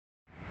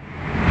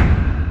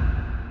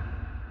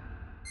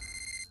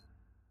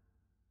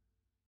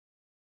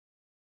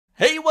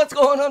Hey, what's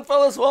going on,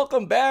 fellas?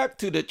 Welcome back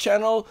to the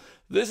channel.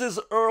 This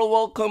is Earl.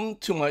 Welcome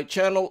to my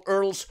channel,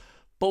 Earl's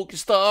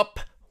Pokestop.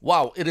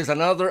 Wow, it is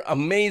another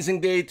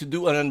amazing day to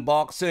do an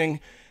unboxing.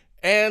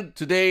 And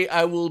today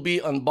I will be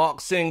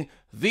unboxing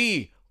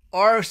the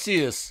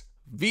Arceus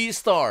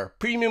VSTAR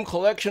Premium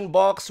Collection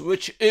Box,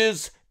 which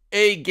is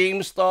a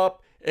GameStop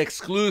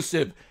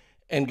exclusive.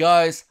 And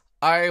guys,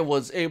 I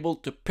was able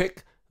to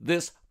pick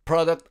this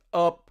product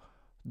up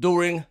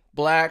during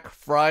Black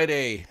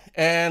Friday,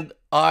 and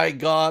I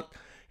got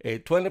a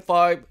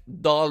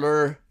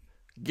 $25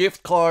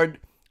 gift card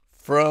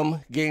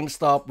from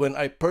GameStop when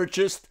I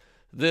purchased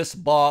this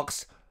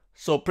box.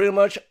 So pretty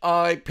much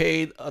I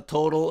paid a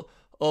total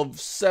of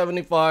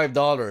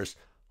 $75.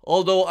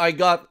 Although I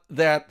got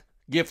that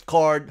gift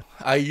card,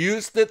 I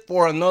used it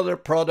for another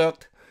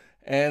product,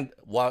 and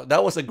wow,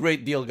 that was a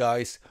great deal,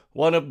 guys.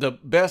 One of the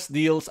best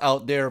deals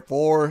out there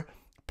for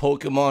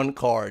Pokemon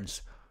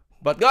cards.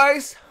 But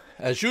guys,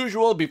 as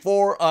usual,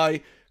 before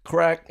I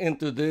crack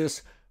into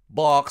this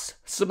box,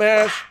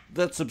 smash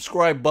that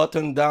subscribe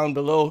button down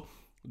below,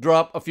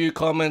 drop a few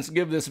comments,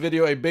 give this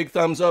video a big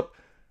thumbs up,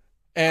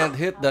 and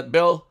hit that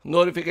bell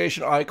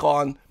notification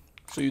icon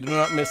so you do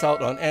not miss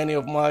out on any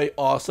of my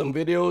awesome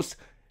videos.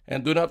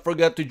 And do not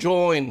forget to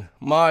join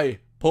my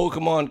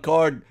Pokemon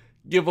card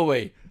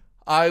giveaway.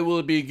 I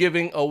will be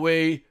giving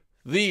away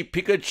the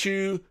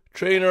Pikachu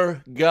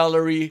Trainer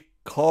Gallery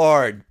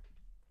card.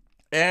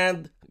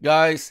 And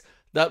guys,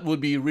 that would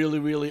be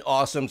really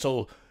awesome.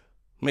 So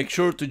make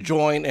sure to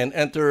join and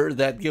enter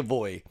that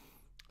giveaway.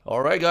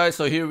 Alright guys,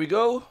 so here we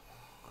go.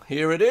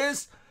 Here it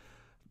is.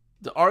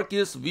 The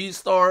Arceus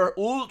VSTAR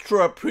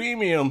Ultra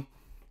Premium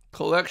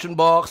Collection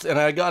Box. And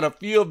I got a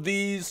few of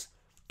these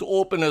to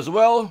open as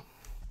well.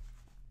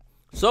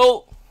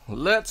 So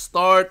let's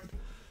start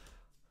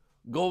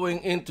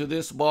going into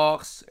this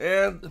box.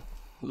 And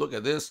look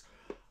at this.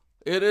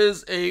 It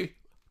is a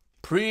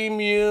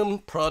premium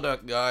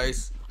product,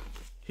 guys.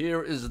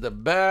 Here is the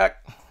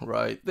back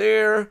right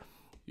there.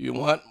 You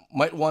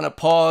might want to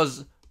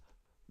pause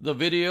the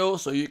video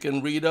so you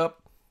can read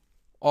up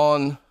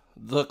on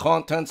the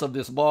contents of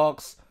this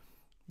box.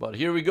 But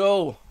here we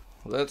go.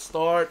 Let's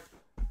start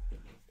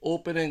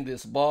opening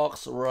this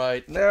box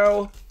right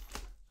now.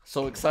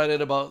 So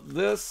excited about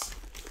this.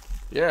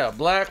 Yeah,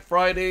 Black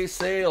Friday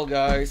sale,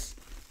 guys.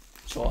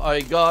 So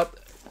I got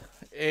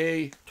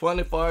a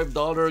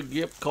 $25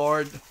 gift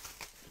card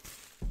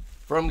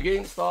from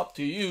GameStop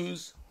to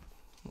use.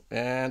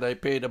 And I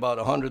paid about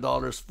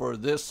 $100 for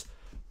this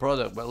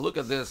product. But look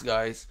at this,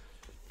 guys.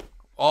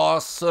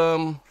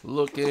 Awesome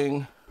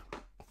looking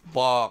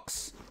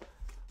box.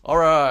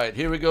 Alright,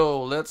 here we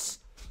go. Let's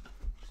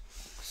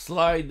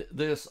slide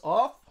this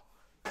off.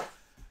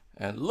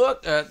 And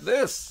look at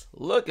this.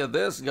 Look at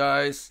this,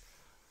 guys.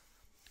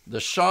 The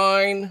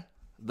shine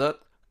that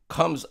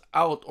comes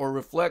out or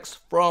reflects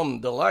from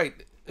the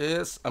light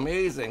is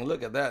amazing.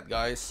 Look at that,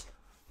 guys.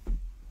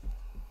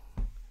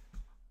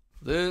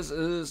 This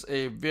is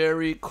a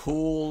very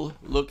cool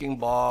looking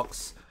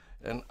box,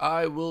 and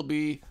I will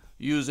be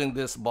using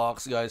this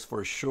box, guys,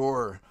 for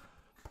sure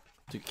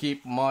to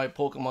keep my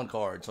Pokemon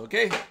cards.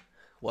 Okay,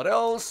 what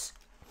else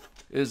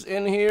is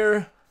in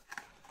here?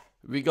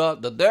 We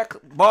got the deck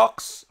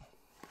box.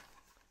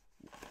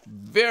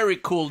 Very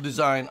cool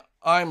design.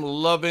 I'm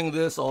loving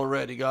this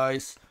already,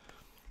 guys.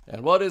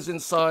 And what is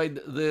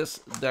inside this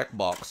deck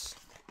box?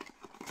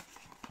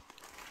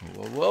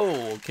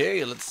 Whoa,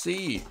 okay, let's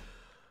see.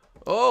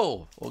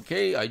 Oh,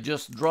 okay, I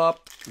just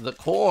dropped the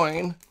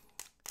coin,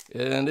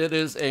 and it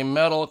is a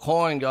metal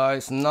coin,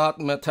 guys, not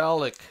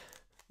metallic.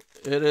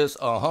 It is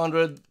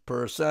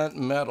 100%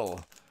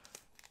 metal.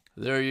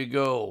 There you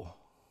go.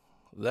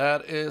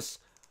 That is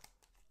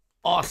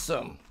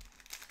awesome.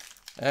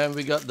 And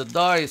we got the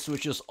dice,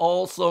 which is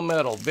also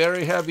metal.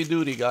 Very heavy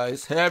duty,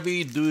 guys.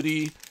 Heavy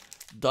duty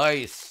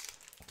dice.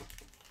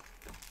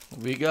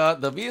 We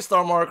got the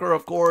VSTAR marker,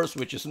 of course,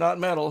 which is not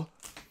metal.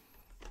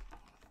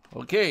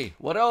 Okay,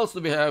 what else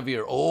do we have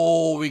here?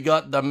 Oh, we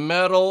got the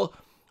metal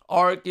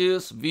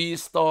Arceus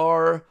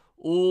VSTAR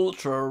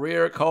Ultra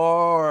Rare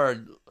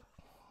card.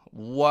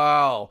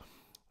 Wow.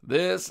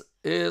 This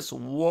is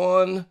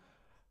one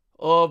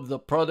of the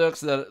products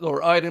that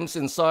or items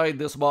inside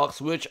this box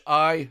which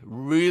I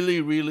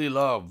really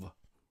love.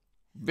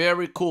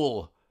 Very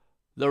cool.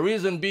 The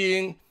reason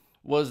being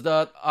was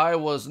that I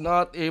was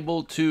not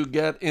able to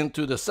get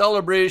into the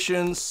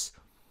Celebrations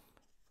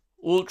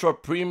Ultra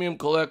Premium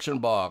Collection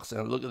Box.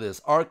 And look at this,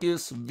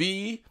 Arceus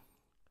V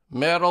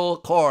metal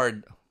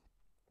card.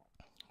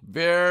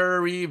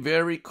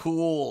 Very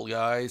cool,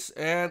 guys,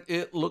 and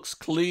it looks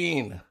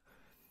clean.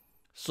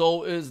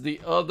 So is the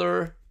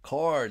other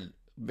card.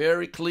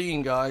 Very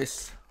clean,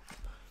 guys.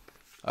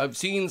 I've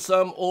seen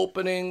some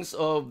openings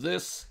of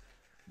this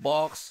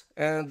box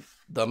and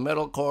the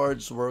metal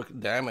cards were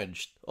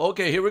damaged.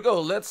 Okay, here we go.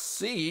 Let's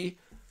see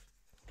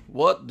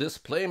what this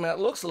playmat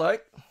looks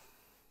like.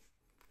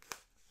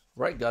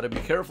 Right, gotta be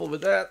careful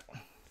with that.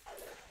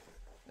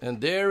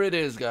 And there it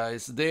is,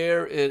 guys.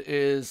 There it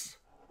is.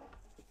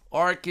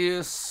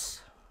 Arceus.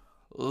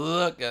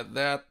 Look at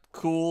that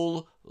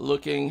cool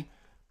looking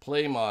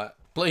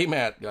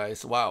playmat,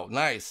 guys. Wow,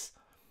 nice.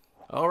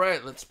 All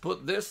right, let's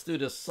put this to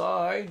the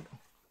side.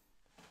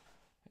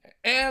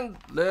 And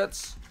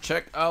let's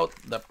check out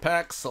the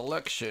pack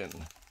selection.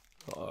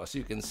 As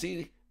you can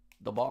see,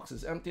 the box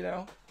is empty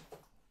now.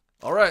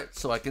 All right,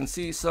 so I can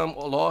see some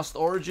Lost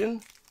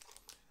Origin.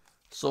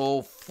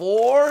 So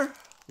 4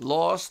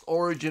 Lost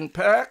Origin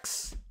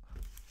packs.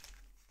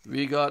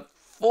 We got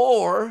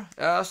 4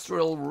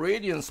 Astral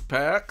Radiance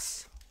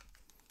packs.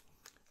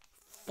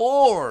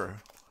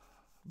 4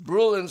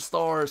 Brilliant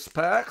Stars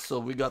packs. So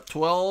we got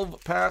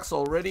 12 packs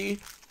already.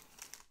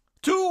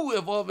 2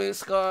 Evolving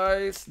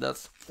Skies.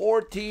 That's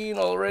 14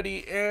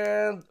 already.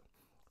 And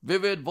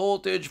Vivid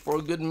Voltage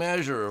for good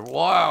measure.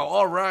 Wow.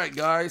 All right,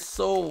 guys.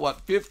 So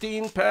what?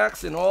 15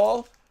 packs in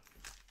all?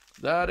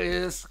 That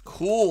is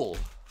cool.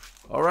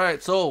 All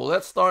right. So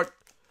let's start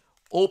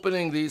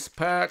opening these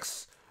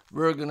packs.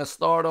 We're going to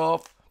start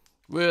off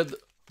with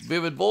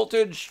Vivid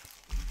Voltage.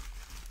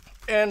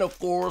 And of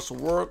course,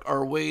 work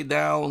our way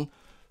down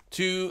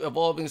to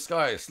Evolving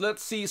Skies.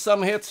 Let's see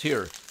some hits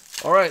here.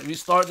 All right. We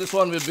start this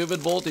one with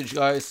Vivid Voltage,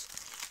 guys.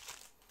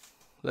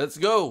 Let's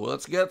go.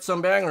 Let's get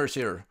some bangers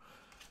here.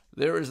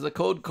 There is the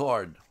code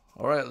card.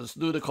 All right, let's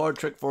do the card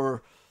trick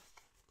for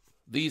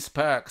these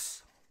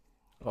packs.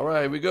 All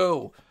right, here we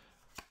go.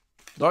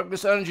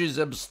 Darkness Energy,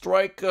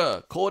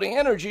 Zebstrika, Coding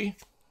Energy,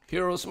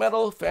 Heroes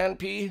Metal,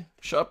 Fanpy,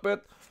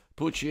 Shuppet,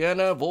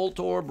 Puchiana,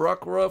 Voltor,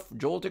 Bruckruff,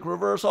 Joltik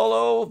Reverse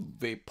Holo,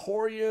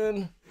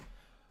 Vaporeon,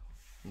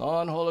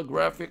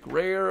 non-holographic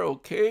rare,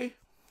 okay.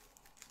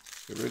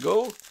 Here we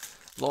go.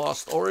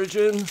 Lost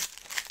Origin.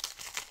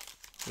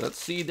 Let's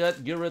see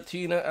that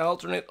Giratina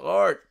alternate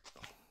art.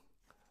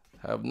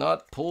 Have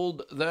not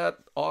pulled that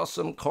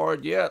awesome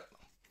card yet.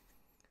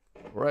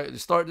 Right,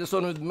 let's start this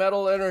one with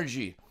Metal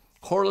Energy.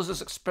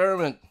 Corliss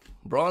Experiment,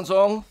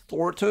 Bronzong,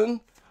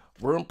 Thornton,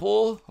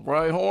 Wurmple,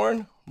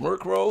 Rhyhorn,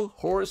 Murkrow,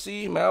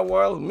 Horsey,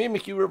 Mawile,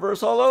 Mimikyu Reverse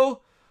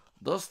Holo,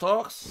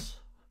 Dustox,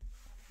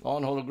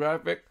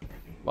 non-holographic.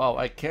 Wow,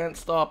 I can't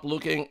stop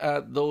looking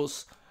at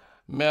those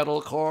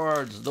metal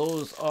cards.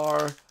 Those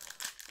are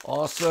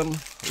awesome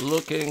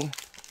looking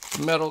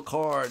metal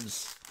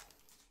cards.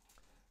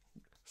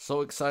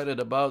 So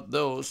excited about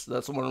those.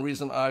 That's one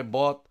reason I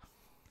bought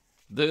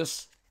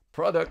this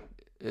product,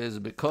 is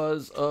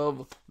because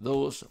of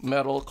those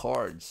metal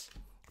cards.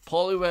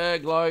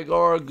 Poliwag,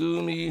 Gligar,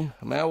 Goomy,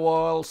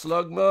 Mawile,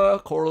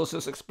 Slugma,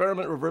 Corliss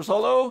Experiment Reverse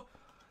Holo,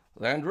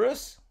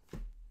 Landorus,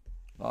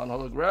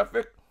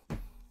 non-holographic.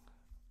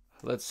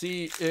 Let's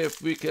see if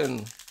we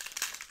can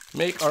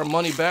make our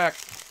money back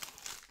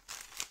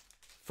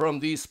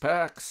from these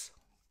packs.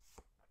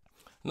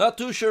 Not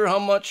too sure how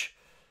much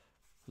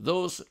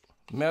those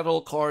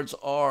metal cards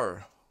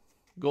are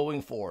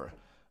going for.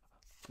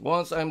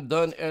 Once I'm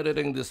done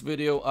editing this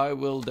video, I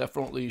will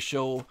definitely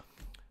show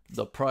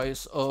the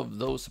price of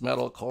those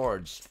metal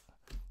cards.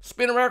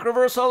 Spinarak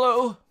Reverse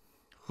Holo,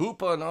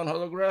 Hoopa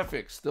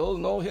non-holographic, still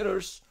no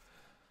hitters.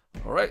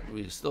 All right,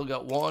 we still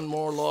got one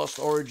more Lost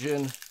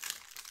Origin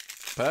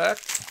pack,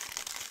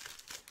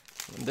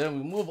 and then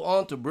we move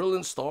on to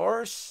Brilliant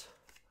Stars.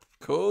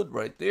 Code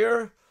right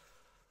there,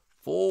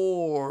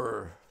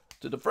 4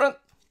 to the front.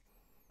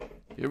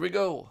 Here we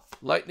go.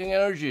 Lightning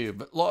Energy,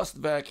 Lost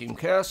Vacuum,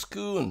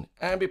 Cascoon,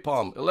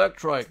 Ambipom,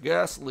 Electrike,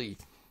 Ghastly,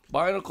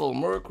 Binacle,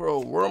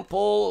 Murkrow,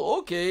 Wurmple.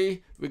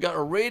 Okay, we got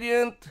a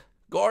Radiant,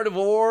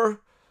 Gardevoir,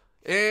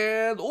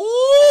 and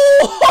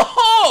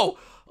oh,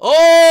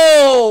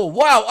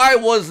 wow, I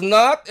was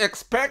not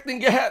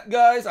expecting that,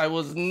 guys. I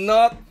was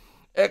not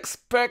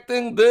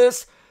expecting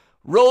this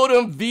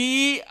Rotom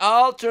V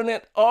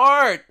alternate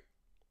art.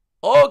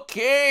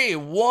 Okay,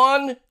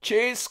 one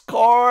chase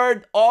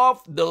card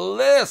off the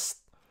list.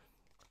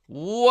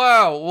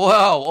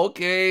 Wow,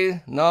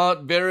 okay,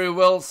 not very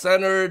well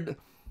centered,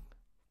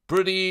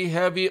 pretty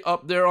heavy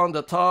up there on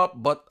the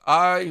top, but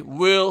I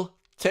will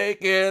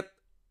take it.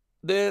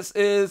 This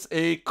is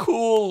a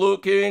cool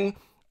looking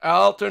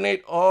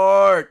alternate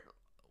art.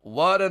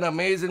 What an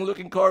amazing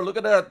looking card. Look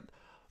at that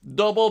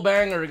double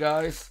banger,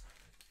 guys.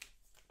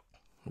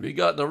 We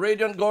got the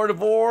Radiant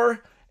Gardevoir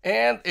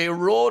and a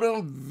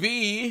Rotom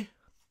V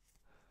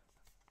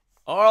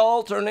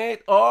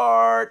alternate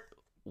art.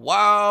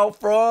 Wow,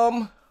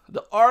 from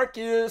the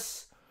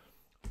Arceus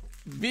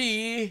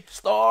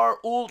VSTAR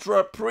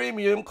Ultra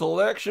Premium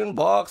Collection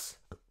box.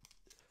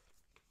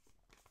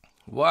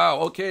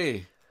 Wow,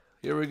 okay,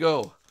 here we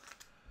go.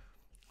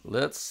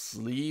 Let's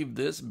sleeve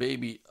this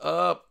baby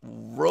up.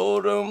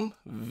 Rotom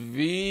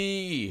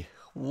V.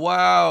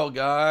 Wow,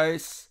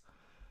 guys.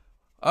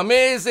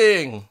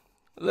 Amazing.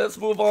 Let's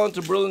move on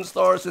to Brilliant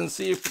Stars and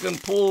see if we can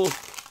pull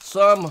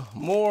some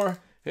more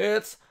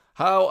hits.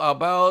 How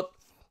about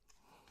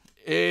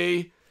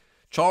a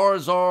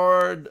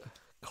Charizard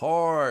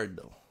card?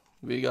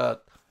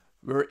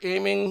 We're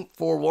aiming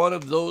for one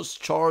of those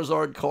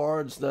Charizard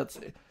cards that's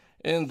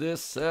in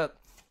this set.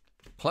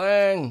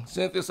 Plang,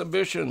 Synthesis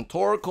Ambition,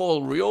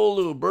 Torkoal,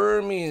 Riolu,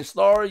 Burmese,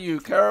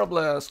 Staryu,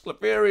 Carablast,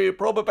 Clefairy,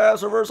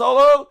 Probopass Reverse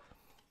Holo,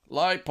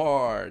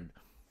 Liepard,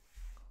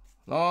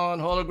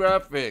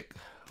 non-holographic.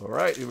 All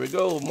right, here we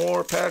go.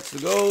 More packs to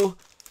go.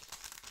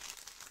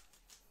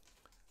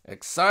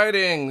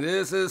 Exciting.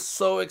 This is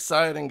so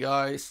exciting,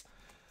 guys.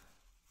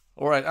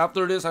 All right,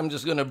 after this, I'm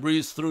just going to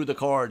breeze through the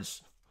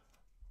cards.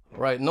 All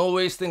right, no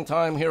wasting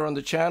time here on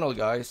the channel,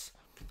 guys.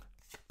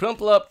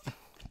 Prinplup,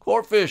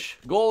 Corfish,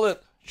 Golett,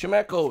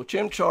 Chimeco,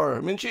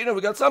 Chimchar, Minchino, we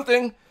got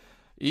something.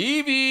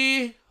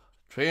 Eevee,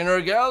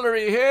 Trainer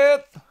Gallery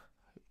hit.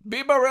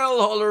 Bibarel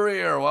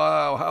Holorare.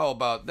 Wow, how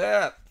about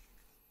that?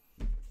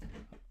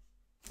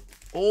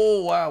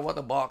 Oh, wow, what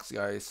a box,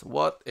 guys.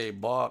 What a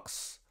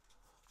box.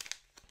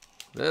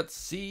 Let's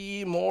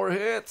see more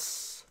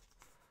hits.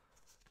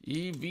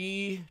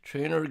 EV,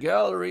 Trainer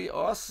Gallery,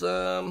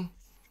 awesome.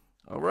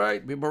 All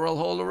right, Bibarel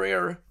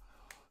Holorare.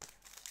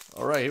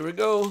 All right, here we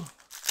go.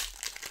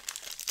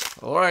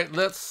 All right,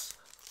 let's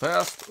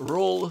fast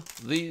roll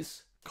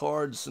these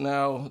cards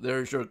now.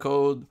 There's your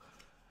code.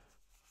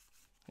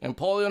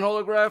 Empoleon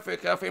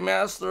Holographic, Cafe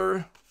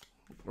Master.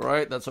 All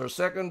right, that's our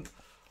second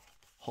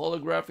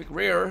holographic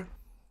rare.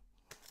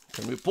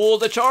 Can we pull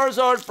the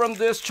Charizard from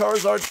this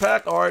Charizard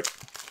pack art?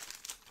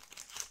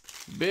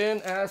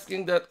 Been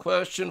asking that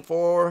question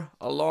for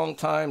a long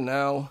time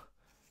now.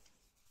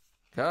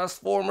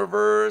 Cast Form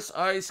Reverse,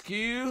 Ice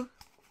Cube.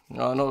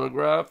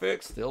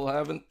 Non-holographic, still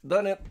haven't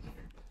done it.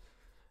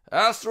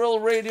 Astral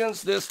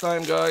Radiance this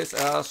time, guys.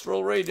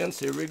 Astral Radiance,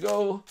 here we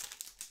go.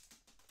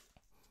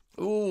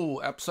 Ooh,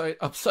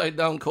 upside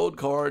down code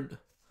card.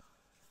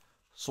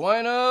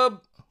 Swinub,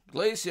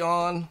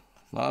 Glaceon,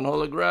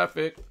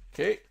 non-holographic.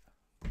 Okay.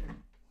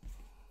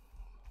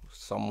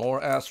 Some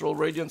more Astral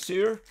Radiance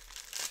here.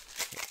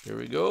 Here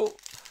we go.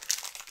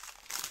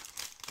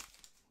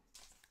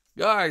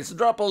 Guys,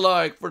 drop a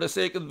like for the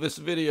sake of this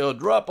video.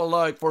 Drop a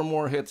like for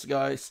more hits,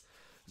 guys.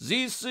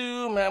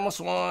 Zissou,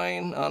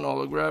 Mamoswine,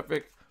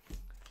 non-holographic.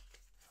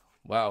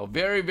 Wow,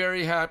 very,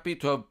 very happy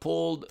to have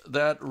pulled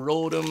that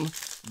Rotom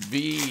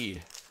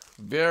V.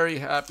 Very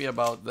happy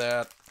about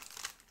that.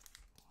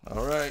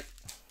 All right.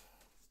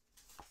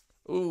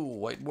 Ooh,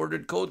 white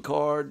bordered code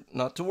card.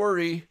 Not to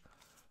worry.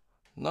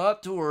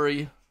 Not to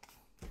worry.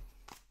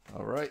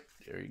 All right,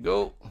 there you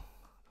go.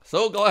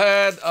 So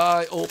glad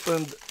I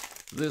opened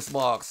this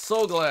box.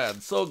 So glad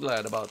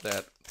about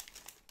that.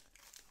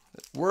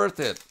 Worth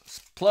it.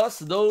 Plus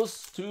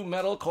those two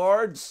metal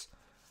cards.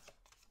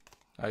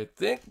 I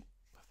think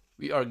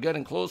we are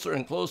getting closer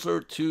and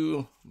closer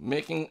to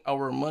making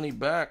our money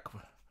back.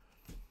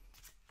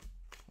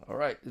 All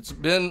right, it's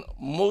been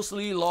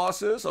mostly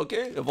losses.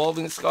 Okay,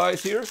 Evolving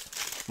Skies here.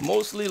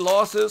 Mostly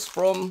losses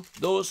from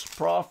those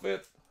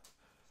profit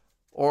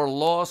or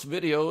loss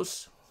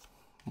videos.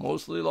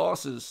 Mostly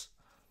losses.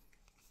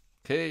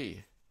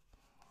 Okay.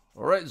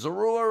 All right,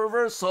 Zorua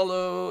Reverse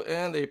Holo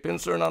and a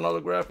Pinsir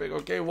non-holographic.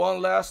 Okay,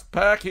 one last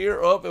pack here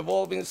of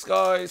Evolving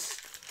Skies.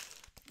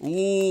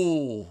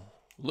 Ooh,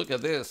 look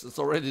at this. It's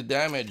already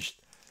damaged.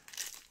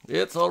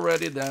 It's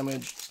already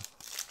damaged.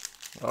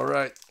 All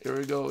right, here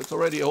we go. It's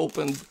already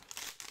opened.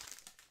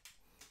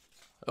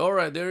 All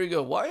right, there you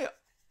go. Why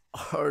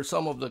are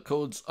some of the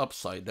codes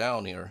upside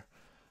down here?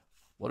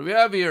 What do we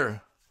have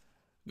here?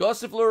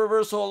 Gossifleur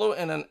Reverse Holo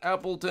and an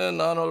Appleton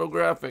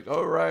non-holographic.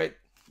 All right.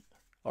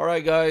 All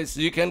right, guys.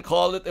 You can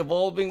call it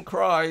Evolving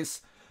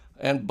Cries.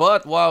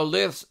 But wow,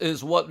 this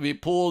is what we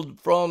pulled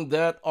from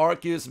that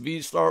Arceus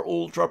VSTAR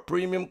Ultra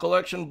Premium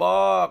Collection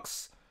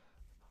box.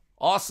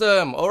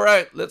 Awesome. All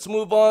right, let's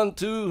move on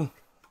to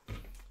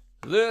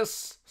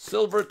this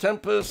Silver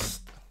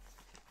Tempest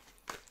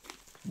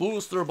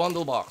Booster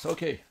Bundle box.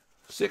 Okay,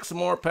 6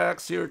 more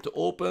packs here to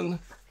open.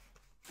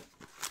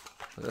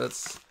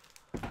 Let's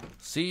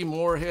see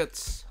more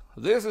hits.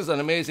 This is an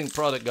amazing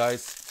product,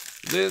 guys.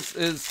 This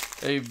is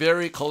a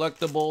very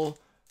collectible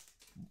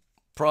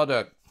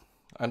product.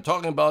 I'm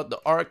talking about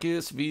the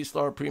Arceus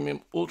VSTAR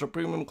Premium Ultra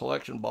Premium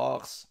Collection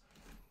box.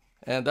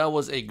 And that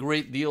was a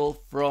great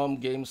deal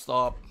from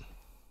GameStop.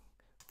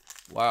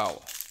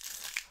 Wow.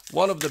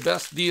 One of the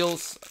best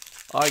deals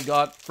I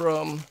got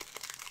from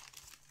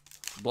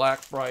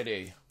Black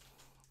Friday.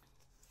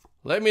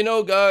 Let me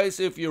know, guys,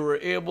 if you were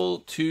able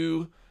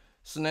to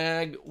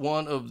snag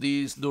one of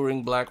these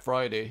during Black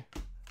Friday.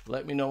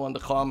 Let me know in the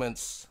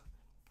comments.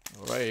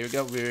 All right,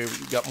 here we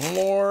got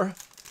more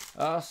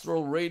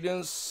Astral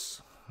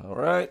Radiance. All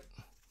right,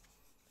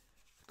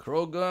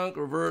 Krogunk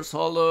Reverse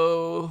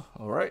Holo.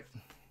 All right,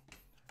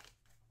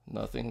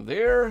 nothing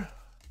there.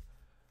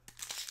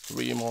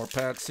 3 more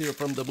packs here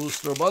from the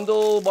Booster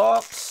Bundle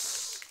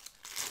box.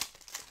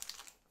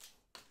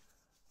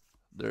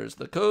 There's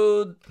the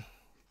code.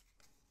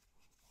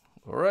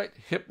 All right,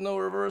 Hypno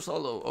Reverse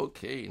Holo.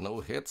 Okay,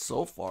 no hits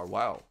so far.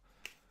 Wow.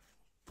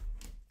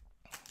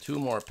 2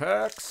 more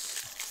packs.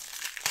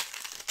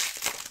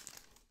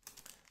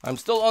 I'm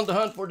still on the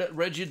hunt for that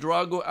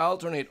Regidrago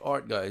alternate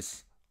art,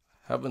 guys.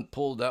 Haven't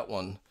pulled that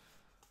one.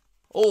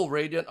 Oh,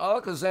 Radiant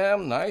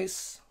Alakazam.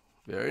 Nice.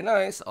 Very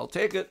nice. I'll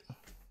take it.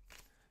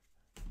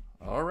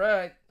 All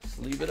right.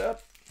 Sleeve it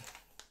up.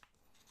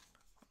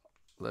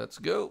 Let's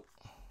go.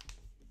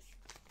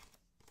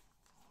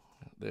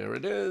 There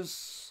it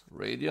is.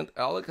 Radiant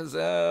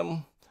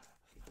Alakazam.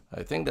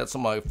 I think that's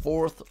my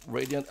 4th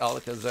Radiant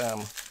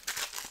Alakazam.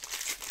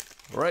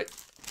 All right.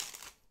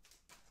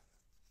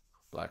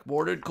 Black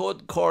bordered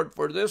code card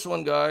for this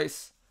one,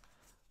 guys.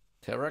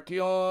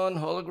 Terrakion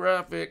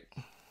holographic.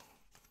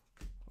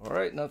 All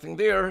right, nothing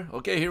there.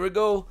 Okay, here we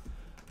go.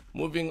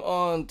 Moving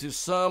on to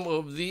some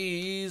of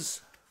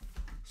these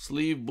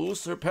sleeve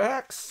booster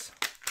packs.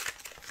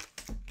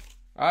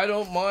 I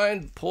don't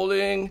mind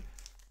pulling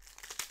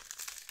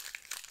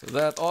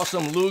that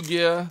awesome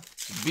Lugia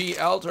V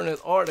alternate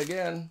art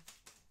again.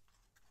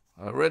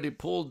 I already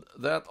pulled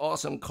that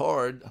awesome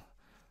card.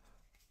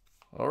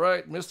 All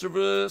right, Mr.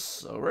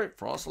 Bruce. All right,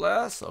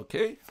 Frostlass.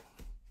 Okay.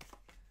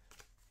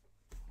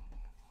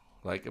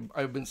 Like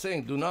I've been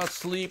saying, do not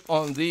sleep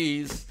on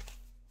these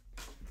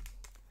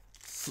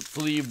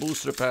sleeve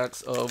booster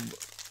packs of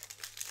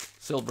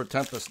Silver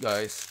Tempest,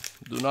 guys.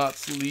 Do not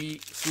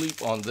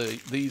sleep on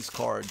these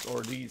cards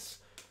or these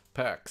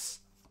packs.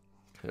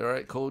 All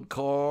right, code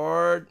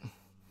card.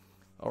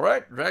 All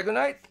right,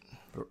 Dragonite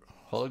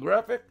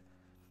holographic.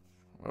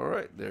 All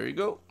right, there you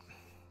go.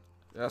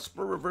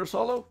 Esper reverse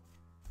holo.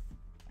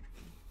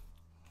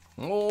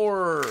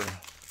 More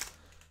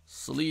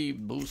sleeve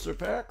booster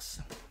packs.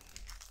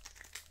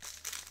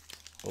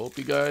 Hope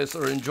you guys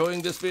are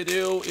enjoying this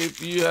video.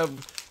 If you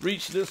have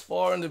reached this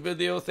far in the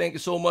video, thank you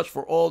so much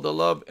for all the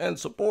love and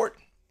support.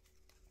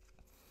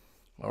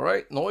 All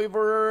right,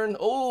 Noivern.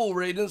 Oh,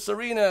 Radiant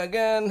Serena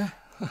again.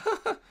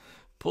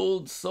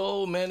 Pulled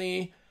so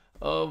many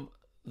of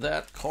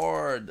that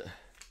card.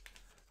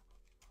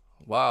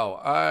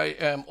 Wow, I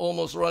am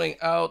almost running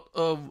out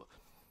of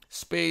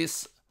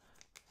space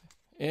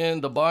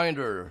in the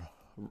binder.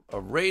 A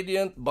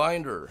Radiant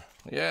binder.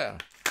 Yeah.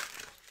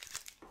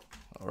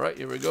 All right,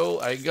 here we go.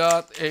 I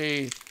got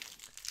a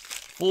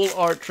full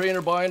art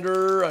trainer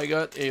binder. I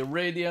got a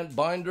Radiant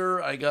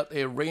binder. I got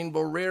a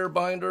Rainbow Rare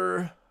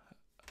binder.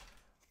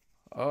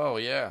 Oh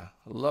yeah,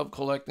 love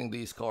collecting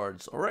these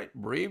cards. All right,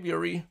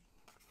 Braviary.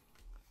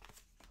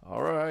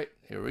 All right,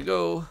 here we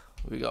go.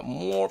 We got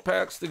more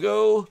packs to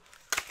go.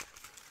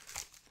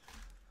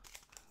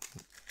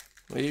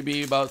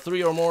 Maybe about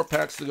 3 or more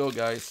packs to go,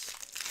 guys.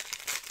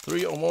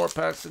 3 or more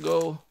packs to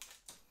go.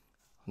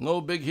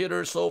 No big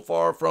hitters so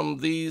far from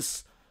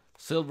these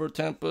Silver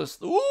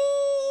Tempest.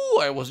 Ooh,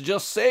 I was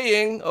just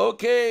saying.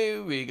 Okay,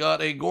 we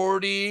got a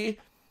Gordy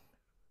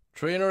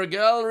Trainer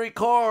Gallery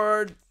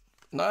card.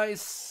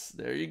 Nice.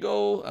 There you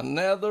go.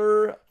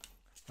 Another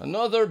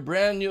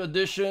brand new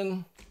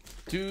addition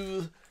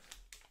to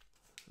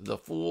the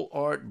full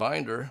art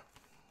binder.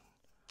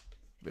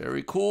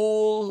 Very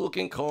cool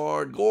looking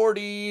card.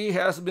 Gordy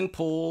has been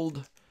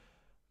pulled.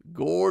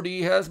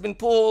 Gordy has been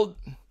pulled.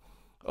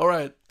 All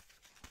right.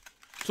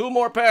 2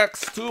 more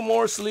packs. 2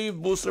 more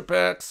sleeve booster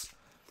packs.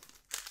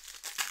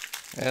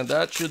 And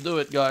that should do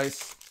it,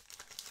 guys.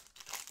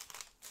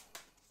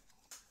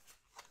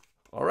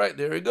 All right,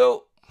 there you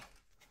go.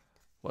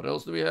 What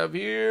else do we have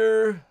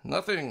here?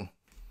 Nothing.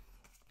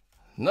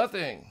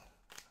 Nothing.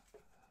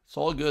 It's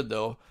all good,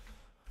 though.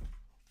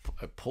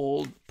 I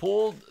pulled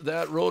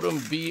that Rotom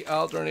V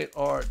alternate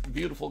art.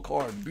 Beautiful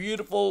card.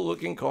 Beautiful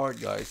looking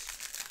card, guys.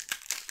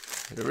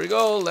 Here we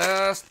go.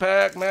 Last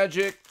pack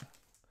magic.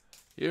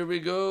 Here we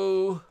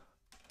go.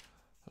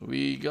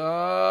 We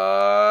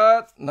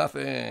got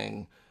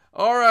nothing.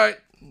 All right.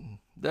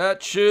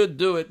 That should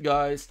do it,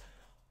 guys.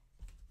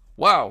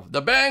 Wow.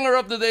 The banger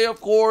of the day,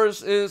 of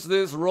course, is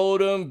this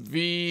Rotom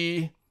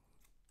V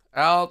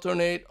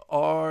alternate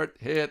art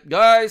hit.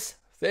 Guys,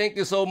 thank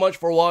you so much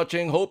for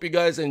watching. Hope you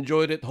guys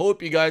enjoyed it.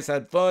 Hope you guys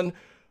had fun.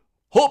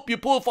 Hope you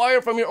pull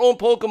fire from your own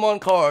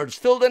Pokemon cards.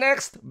 Till the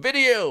next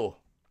video.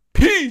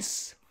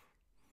 Peace.